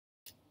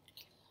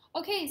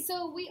Okay,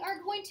 so we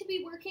are going to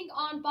be working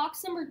on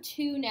box number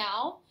 2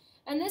 now.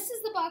 And this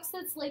is the box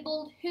that's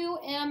labeled Who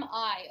Am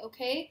I,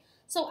 okay?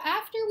 So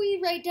after we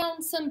write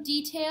down some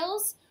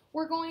details,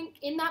 we're going,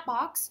 in that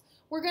box,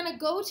 we're going to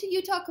go to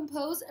Utah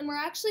Compose and we're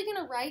actually going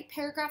to write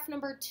paragraph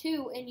number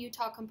 2 in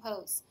Utah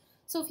Compose.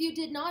 So if you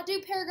did not do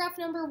paragraph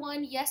number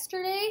 1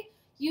 yesterday,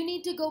 you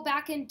need to go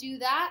back and do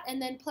that and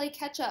then play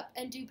catch up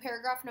and do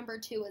paragraph number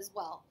 2 as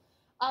well.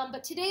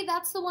 But today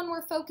that's the one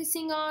we're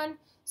focusing on.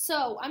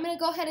 So I'm going to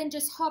go ahead and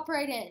just hop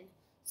right in.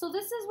 So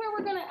this is where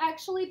we're going to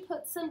actually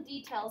put some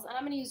details, and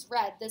I'm going to use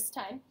red this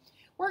time.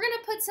 We're going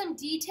to put some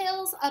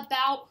details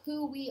about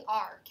who we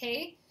are,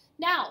 okay?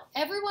 Now,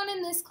 everyone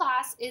in this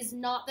class is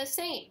not the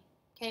same,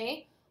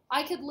 okay?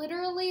 I could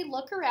literally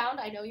look around.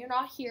 I know you're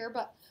not here,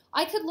 but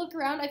I could look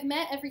around. I've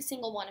met every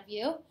single one of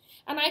you,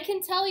 and I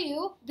can tell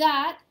you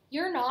that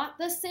you're not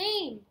the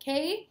same,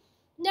 okay?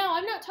 Now,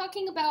 I'm not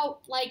talking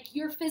about, like,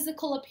 your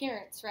physical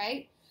appearance,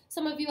 right?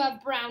 Some of you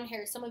have brown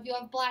hair, some of you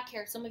have black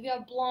hair, some of you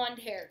have blonde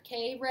hair,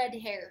 okay, red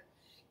hair,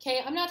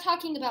 okay? I'm not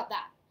talking about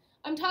that.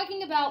 I'm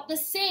talking about the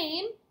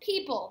same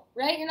people,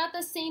 right? You're not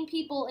the same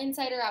people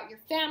inside or out. Your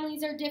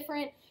families are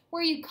different.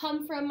 Where you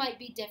come from might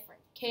be different,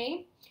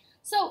 okay?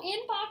 So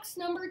in box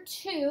number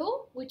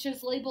 2, which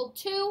is labeled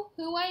 2,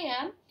 Who I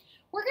Am,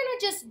 we're going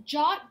to just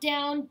jot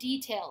down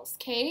details,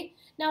 okay?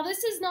 Now,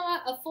 this is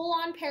not a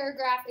full-on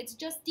paragraph. It's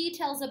just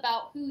details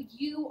about who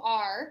you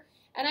are.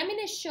 And I'm going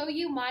to show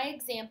you my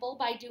example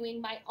by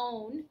doing my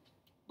own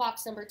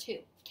box number 2,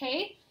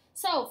 okay?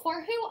 So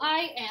for who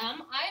I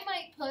am, I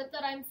might put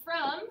that I'm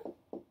from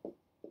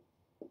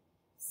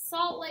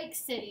Salt Lake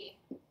City.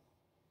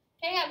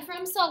 Okay, I'm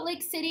from Salt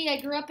Lake City.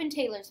 I grew up in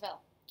Taylorsville.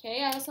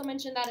 Okay, I also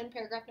mentioned that in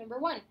paragraph number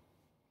 1.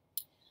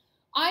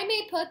 I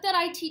may put that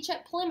I teach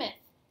at Plymouth.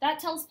 That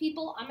tells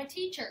people I'm a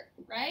teacher,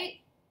 right?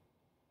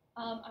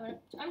 I'm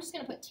just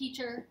going to put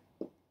teacher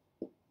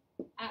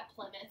at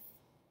Plymouth.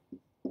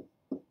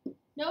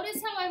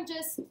 Notice how I'm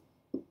just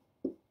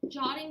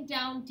jotting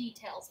down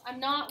details. I'm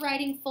not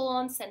writing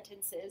full-on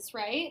sentences,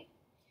 right?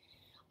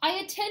 I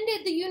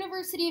attended the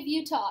University of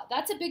Utah.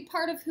 That's a big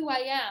part of who I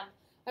am.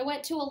 I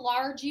went to a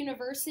large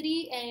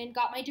university and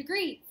got my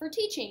degree for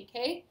teaching,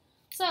 okay?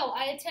 So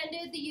I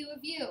attended the U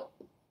of U.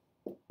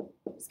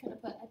 I'm just going to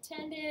put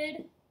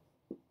attended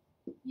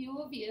U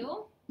of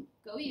U.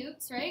 Go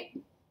Utes, right?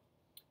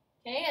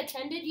 Okay,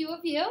 attended U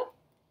of U.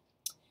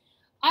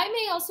 I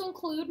may also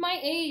include my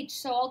age,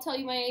 so I'll tell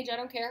you my age, I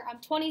don't care. I'm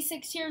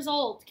 26 years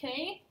old,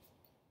 okay?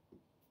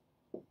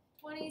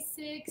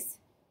 26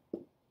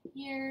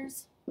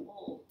 years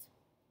old.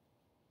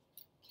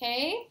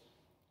 Okay?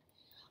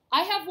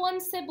 I have one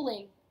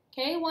sibling,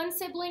 okay? One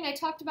sibling, I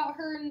talked about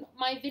her in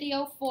my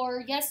video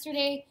for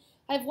yesterday.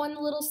 I have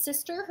one little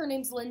sister, her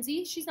name's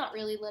Lindsay. She's not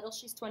really little,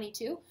 she's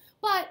 22.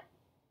 But,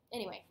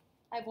 anyway,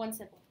 I have one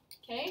sibling,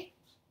 okay?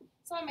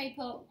 So I may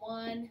put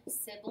one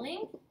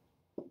sibling.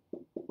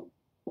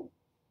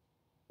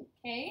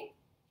 Okay,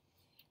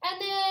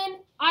 and then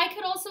I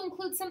could also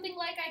include something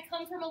like I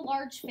come from a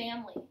large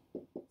family.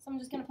 So I'm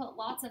just going to put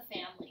lots of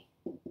family.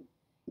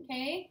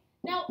 Okay,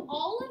 now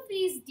all of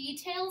these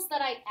details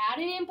that I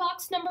added in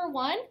box number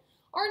 1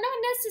 are not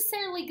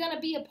necessarily going to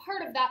be a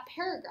part of that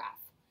paragraph.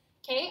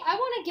 Okay, I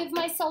want to give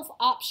myself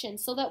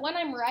options so that when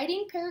I'm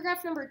writing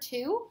paragraph number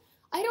 2,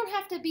 I don't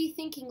have to be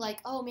thinking like,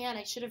 oh man,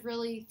 I should have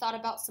really thought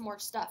about some more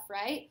stuff,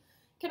 right?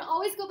 Can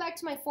always go back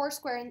to my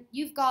Foursquare and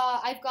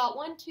I've got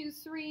 1, 2,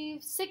 3,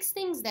 6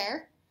 things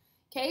there.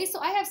 Okay, so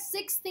I have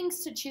 6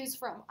 things to choose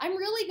from. I'm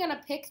really going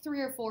to pick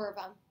 3 or 4 of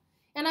them.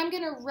 And I'm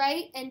going to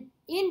write and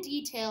in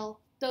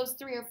detail those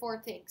 3 or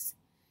 4 things.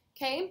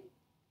 Okay,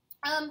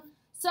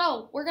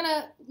 so we're going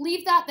to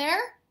leave that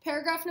there.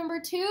 Paragraph number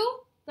 2.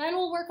 Then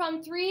we'll work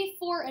on 3,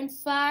 4, and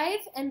 5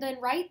 and then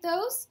write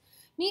those.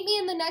 Meet me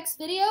in the next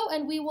video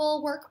and we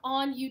will work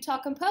on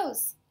Utah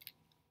Compose.